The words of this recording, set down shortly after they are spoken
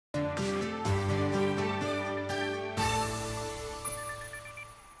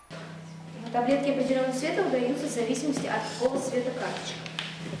Таблетки определенного цвета выдаются в зависимости от какого цвета карточек.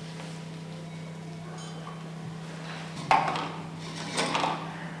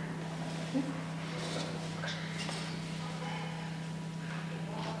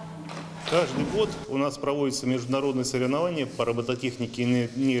 Каждый год у нас проводятся международные соревнования по робототехнике и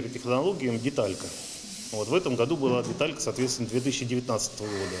нейротехнологиям «Деталька». Вот в этом году была деталька, соответственно, 2019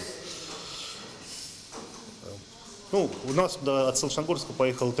 года. Ну, у нас от Солнечногорска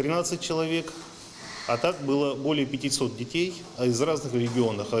поехало 13 человек, а так было более 500 детей из разных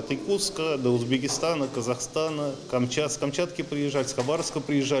регионов. От Якутска до Узбекистана, Казахстана, с Камчатки приезжали, с Хабаровска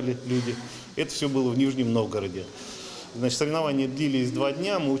приезжали люди. Это все было в Нижнем Новогороде. Значит, соревнования длились 2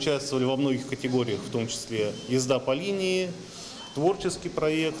 дня, мы участвовали во многих категориях, в том числе езда по линии, творческий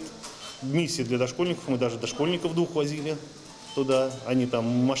проект, миссии для дошкольников, мы даже дошкольников 2 возили туда. Они там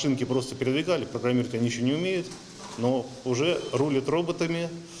машинки просто передвигали, программировать они еще не умеют, но уже рулят роботами,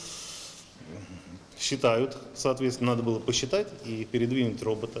 считают, соответственно, надо было посчитать и передвинуть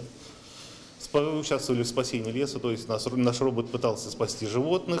робота. Участвовали в спасении леса, то есть наш робот пытался спасти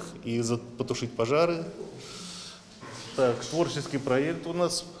животных и потушить пожары. Так, творческий проект у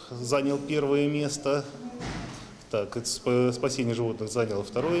нас занял 1 место. Так, спасение животных заняло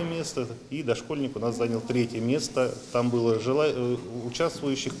 2 место. И дошкольник у нас занял 3 место. Там было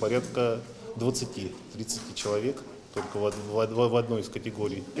участвующих порядка 20-30 человек, только в одной из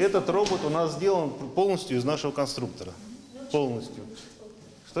категорий. Этот робот у нас сделан полностью из нашего конструктора. Полностью.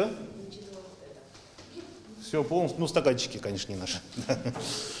 Что? Все полностью. Ну, стаканчики, конечно, не наши.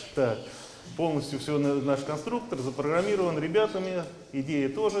 Так. Полностью все наш конструктор запрограммирован ребятами, идеи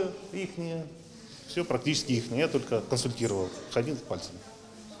тоже ихние, все практически ихние, я только консультировал, ходил пальцами.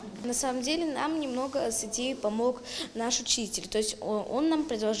 На самом деле нам немного с идеей помог наш учитель, то есть он нам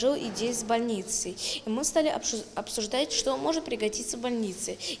предложил идею с больницей, и мы стали обсуждать, что может пригодиться в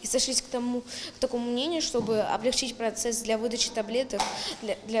больнице, и сошлись к такому мнению, чтобы облегчить процесс для выдачи таблеток.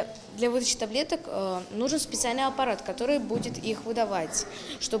 Для выдачи таблеток нужен специальный аппарат, который будет их выдавать,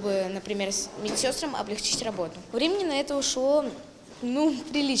 чтобы, например, медсестрам облегчить работу. Времени на это ушло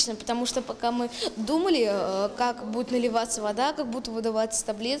прилично, потому что пока мы думали, как будет наливаться вода, как будут выдаваться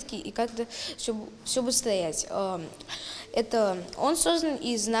таблетки и как это все будет стоять. Он создан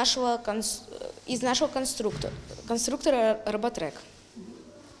из нашего конструктора роботрек.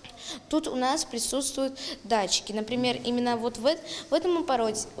 Тут у нас присутствуют датчики. Например, именно вот в этом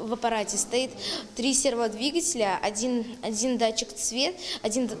аппарате стоит 3 серводвигателя, один датчик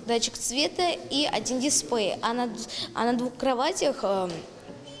цвета и 1 дисплей. А на 2 кроватях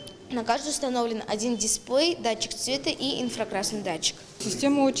на каждую установлен 1 дисплей, датчик цвета и инфракрасный датчик.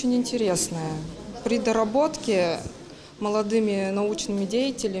 Система очень интересная. При доработке молодыми научными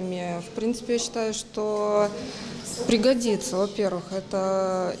деятелями, в принципе, я считаю, что пригодится. Во-первых,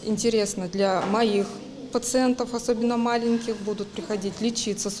 это интересно для моих пациентов, особенно маленьких, будут приходить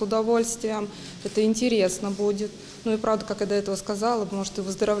лечиться с удовольствием. Это интересно будет. Ну и правда, как я до этого сказала, может и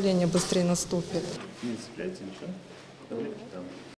выздоровление быстрее наступит. Не цепляйте ничего.